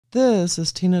This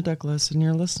is Tina Douglas, and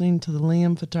you're listening to the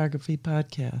Liam Photography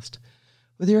Podcast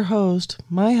with your host,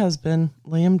 my husband,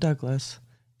 Liam Douglas.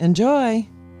 Enjoy!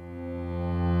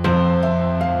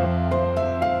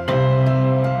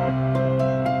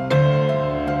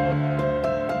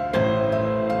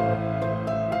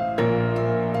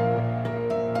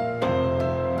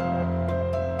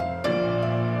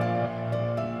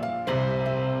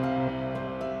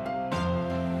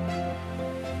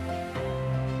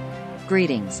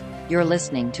 Greetings. You're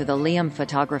listening to the Liam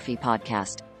Photography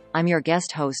Podcast. I'm your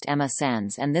guest host Emma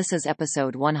Sands, and this is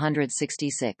episode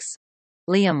 166.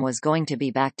 Liam was going to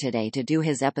be back today to do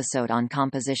his episode on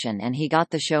composition, and he got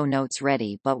the show notes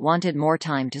ready but wanted more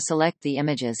time to select the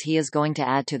images he is going to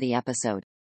add to the episode.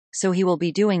 So he will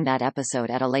be doing that episode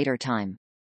at a later time.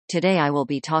 Today I will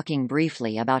be talking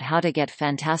briefly about how to get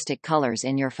fantastic colors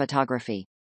in your photography.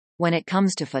 When it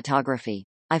comes to photography,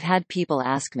 I've had people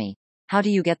ask me, how do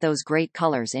you get those great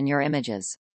colors in your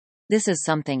images? This is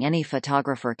something any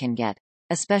photographer can get,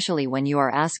 especially when you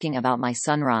are asking about my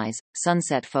sunrise,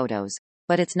 sunset photos,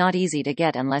 but it's not easy to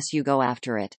get unless you go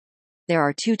after it. There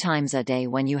are 2 times a day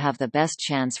when you have the best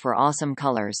chance for awesome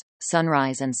colors,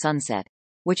 sunrise and sunset,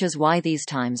 which is why these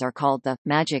times are called the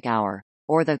magic hour,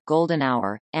 or the golden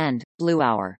hour, and blue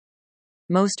hour.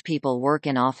 Most people work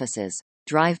in offices,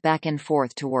 drive back and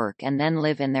forth to work and then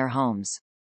live in their homes.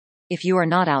 If you are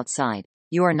not outside,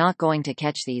 you are not going to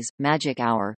catch these magic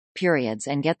hour periods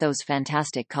and get those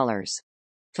fantastic colors.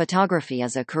 Photography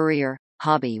is a career,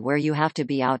 hobby where you have to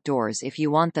be outdoors if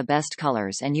you want the best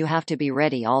colors, and you have to be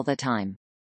ready all the time.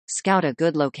 Scout a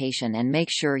good location and make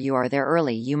sure you are there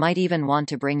early. You might even want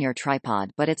to bring your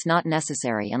tripod, but it's not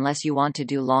necessary unless you want to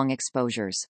do long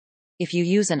exposures. If you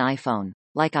use an iPhone,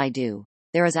 like I do,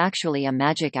 there is actually a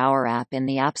magic hour app in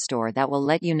the App Store that will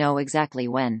let you know exactly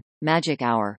when magic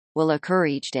hour will occur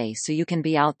each day, so you can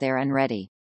be out there and ready.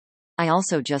 I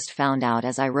also just found out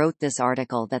as I wrote this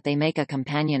article that they make a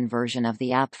companion version of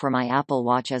the app for my Apple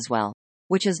Watch as well,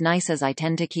 which is nice as I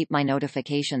tend to keep my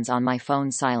notifications on my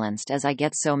phone silenced as I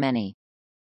get so many.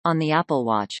 On the Apple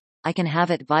Watch, I can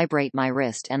have it vibrate my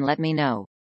wrist and let me know.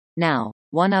 Now,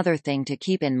 one other thing to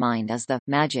keep in mind is the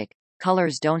magic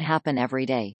colors don't happen every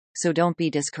day, so don't be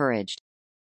discouraged.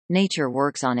 Nature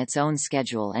works on its own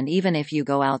schedule, and even if you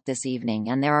go out this evening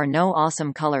and there are no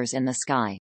awesome colors in the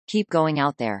sky, keep going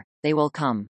out there, they will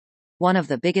come. One of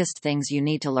the biggest things you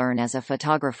need to learn as a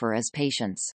photographer is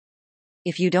patience.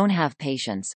 If you don't have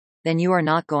patience, then you are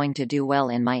not going to do well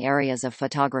in my areas of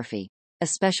photography,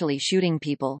 especially shooting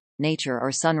people, nature,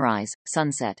 or sunrise,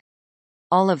 sunset.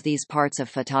 All of these parts of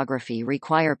photography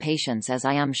require patience, as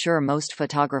I am sure most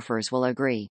photographers will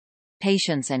agree.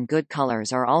 Patience and good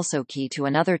colors are also key to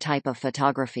another type of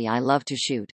photography I love to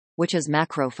shoot, which is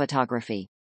macro photography.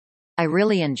 I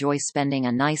really enjoy spending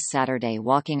a nice Saturday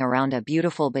walking around a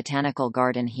beautiful botanical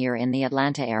garden here in the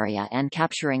Atlanta area and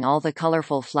capturing all the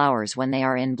colorful flowers when they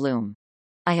are in bloom.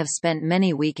 I have spent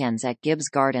many weekends at Gibbs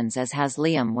Gardens, as has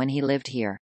Liam when he lived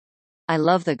here. I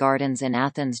love the gardens in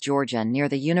Athens, Georgia near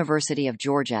the University of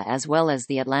Georgia, as well as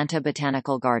the Atlanta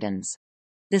Botanical Gardens.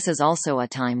 This is also a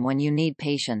time when you need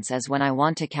patience, as when I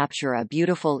want to capture a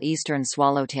beautiful eastern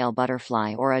swallowtail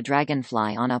butterfly or a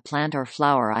dragonfly on a plant or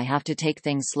flower, I have to take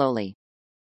things slowly.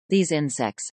 These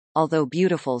insects, although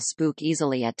beautiful, spook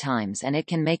easily at times, and it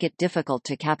can make it difficult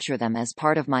to capture them as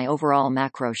part of my overall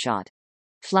macro shot.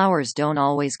 Flowers don't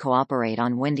always cooperate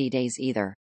on windy days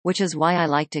either, which is why I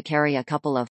like to carry a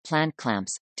couple of plant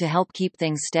clamps to help keep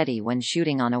things steady when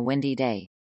shooting on a windy day.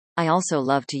 I also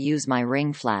love to use my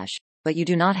ring flash, but you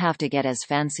do not have to get as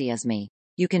fancy as me.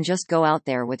 You can just go out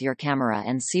there with your camera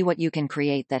and see what you can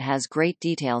create that has great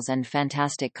details and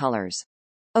fantastic colors.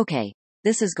 Okay,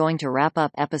 this is going to wrap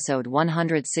up episode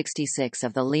 166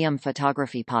 of the Liam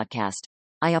Photography Podcast.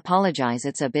 I apologize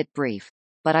it's a bit brief,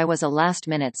 but I was a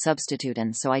last-minute substitute,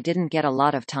 and so I didn't get a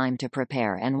lot of time to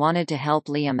prepare and wanted to help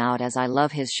Liam out, as I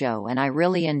love his show and I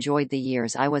really enjoyed the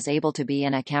years I was able to be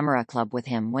in a camera club with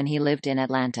him when he lived in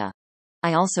Atlanta.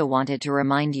 I also wanted to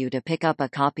remind you to pick up a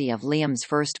copy of Liam's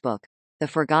first book, The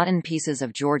Forgotten Pieces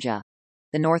of Georgia,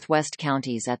 the Northwest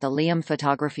Counties, at the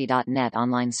liamphotography.net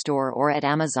online store or at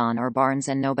Amazon or Barnes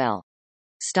 & Noble.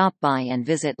 Stop by and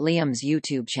visit Liam's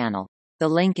YouTube channel. The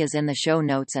link is in the show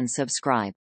notes, and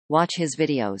subscribe. Watch his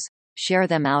videos, share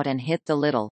them out, and hit the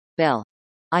little bell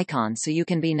icon so you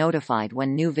can be notified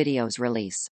when new videos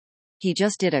release. He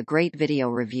just did a great video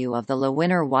review of the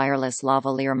Lewinner wireless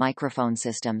lavalier microphone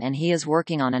system, and he is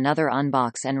working on another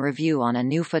unbox and review on a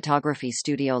new photography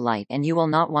studio light, and you will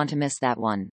not want to miss that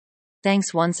one.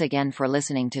 Thanks once again for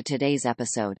listening to today's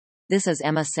episode. This is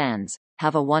Emma Sands.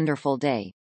 Have a wonderful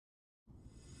day.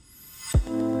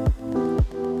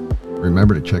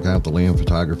 Remember to check out the Liam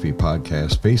Photography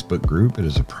Podcast Facebook group. It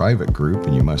is a private group,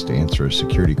 and you must answer a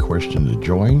security question to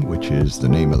join, which is the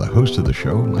name of the host of the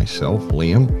show, myself,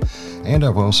 Liam. And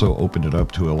I've also opened it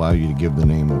up to allow you to give the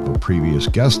name of a previous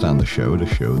guest on the show to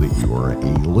show that you are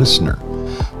a listener.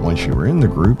 Once you are in the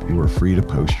group, you are free to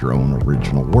post your own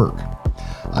original work.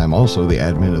 I'm also the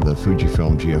admin of the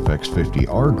Fujifilm GFX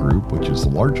 50R group, which is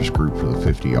the largest group for the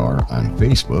 50R on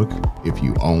Facebook. If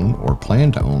you own or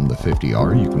plan to own the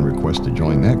 50R, you can request to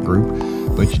join that group,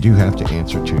 but you do have to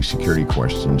answer 2 security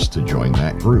questions to join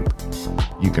that group.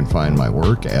 You can find my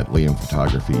work at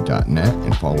liamphotography.net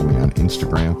and follow me on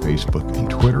Instagram, Facebook, and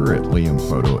Twitter at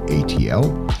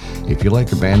liamphotoatl. If you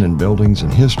like abandoned buildings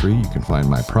and history, you can find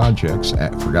my projects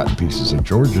at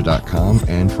forgottenpiecesofgeorgia.com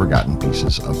and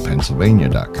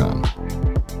forgottenpiecesofpennsylvania.com.